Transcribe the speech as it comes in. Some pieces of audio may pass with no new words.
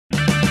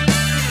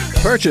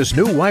Purchase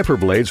new wiper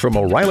blades from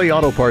O'Reilly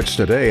Auto Parts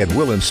today and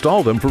we'll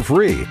install them for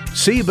free.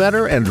 See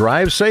better and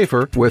drive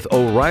safer with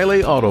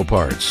O'Reilly Auto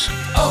Parts.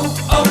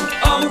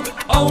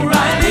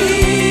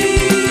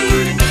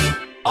 O'Reilly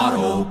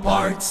Auto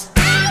Parts.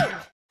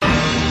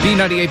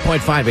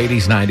 B98.5,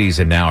 80s, 90s,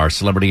 and now our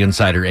celebrity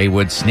insider, A.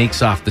 Wood,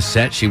 sneaks off the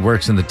set. She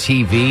works in the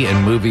TV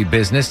and movie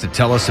business to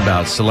tell us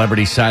about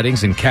celebrity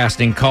sightings and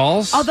casting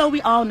calls. Although we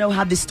all know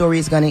how this story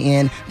is going to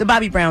end, the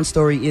Bobby Brown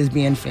story is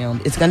being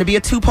filmed. It's going to be a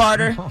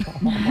two-parter.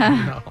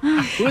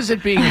 Who is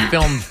it being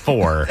filmed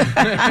for?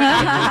 Tell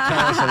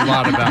us a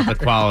lot about the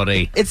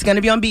quality. It's going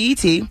to be on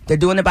BET. They're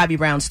doing the Bobby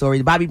Brown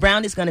story. Bobby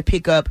Brown is going to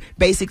pick up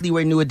basically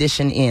where New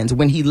Edition ends,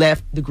 when he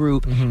left the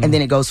group, and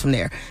then it goes from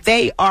there.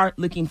 They are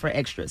looking for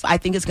extras. I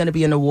think it's going to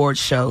be an awards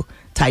show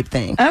type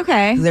thing.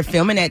 Okay. They're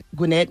filming at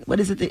Gwinnett. What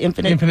is it? The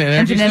Infinite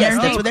Energy.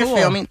 Yes, that's what they're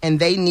filming. And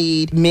they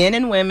need men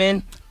and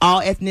women,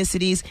 all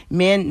ethnicities,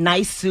 men,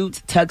 nice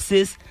suits,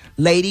 tuxes,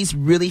 ladies,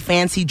 really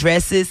fancy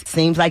dresses.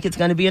 Seems like it's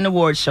going to be an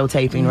awards show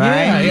taping,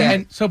 right? Yeah.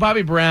 And so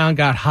Bobby Brown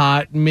got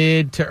hot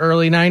mid to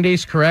early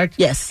 90s, correct?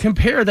 Yes.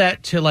 Compare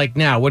that to like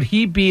now. Would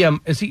he be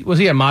was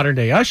he a modern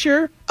day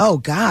Usher? Oh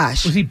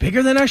gosh. Was he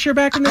bigger than Usher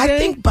back in the day? I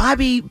think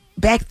Bobby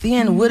back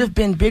then would have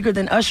been bigger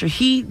than Usher.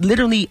 He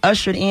literally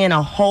ushered in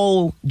a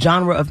whole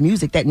genre of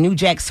music, that New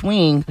Jack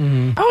Swing.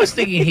 I was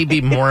thinking he'd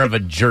be more of a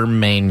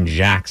Jermaine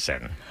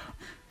Jackson.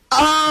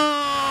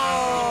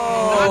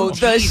 Oh, the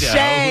Tito,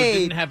 shade. Who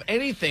didn't have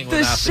anything The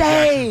without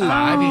shade. the Jackson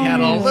 5. He had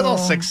a little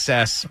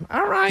success.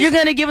 All right. You're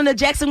going to give him the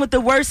Jackson with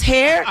the worst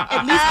hair?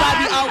 At least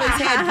Bobby always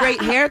had great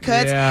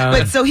haircuts. Yeah.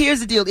 But so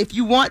here's the deal. If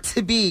you want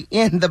to be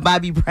in the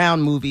Bobby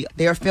Brown movie,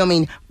 they're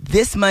filming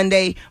this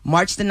Monday,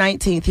 March the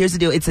 19th. Here's the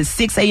deal. It's a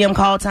 6 a.m.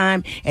 call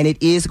time, and it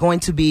is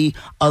going to be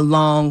a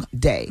long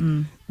day.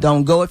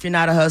 Don't go if you're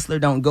not a hustler.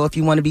 Don't go if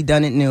you want to be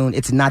done at noon.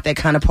 It's not that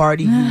kind of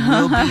party. You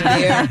will be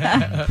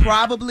there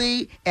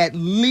probably at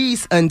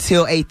least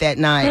until 8 that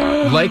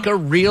night. Like a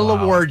real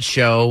award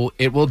show,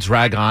 it will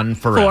drag on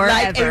forever.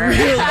 Like a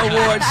real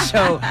award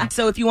show.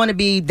 So if you want to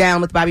be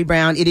down with Bobby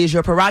Brown, it is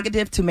your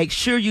prerogative to make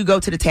sure you go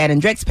to the Tad and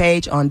Drex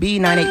page on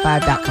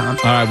B985.com.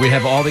 All right, we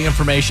have all the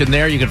information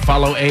there. You can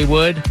follow A.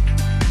 Wood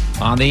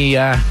on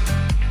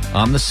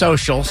the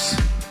socials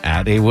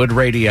at A. Wood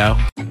Radio.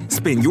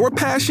 Spin your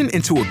passion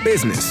into a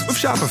business with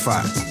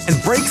Shopify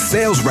and break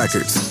sales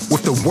records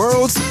with the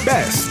world's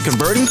best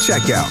converting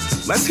checkout.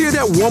 Let's hear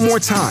that one more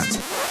time.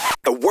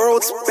 The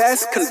world's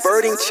best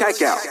converting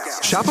checkout.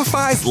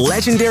 Shopify's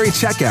legendary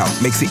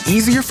checkout makes it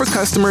easier for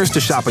customers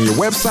to shop on your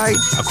website,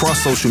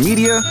 across social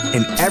media,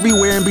 and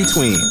everywhere in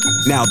between.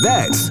 Now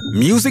that's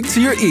music to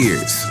your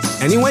ears.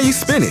 Any way you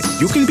spin it,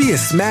 you can be a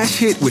smash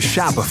hit with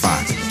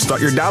Shopify.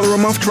 Start your $1 a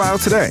month trial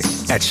today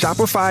at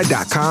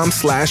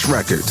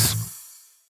shopify.com/records.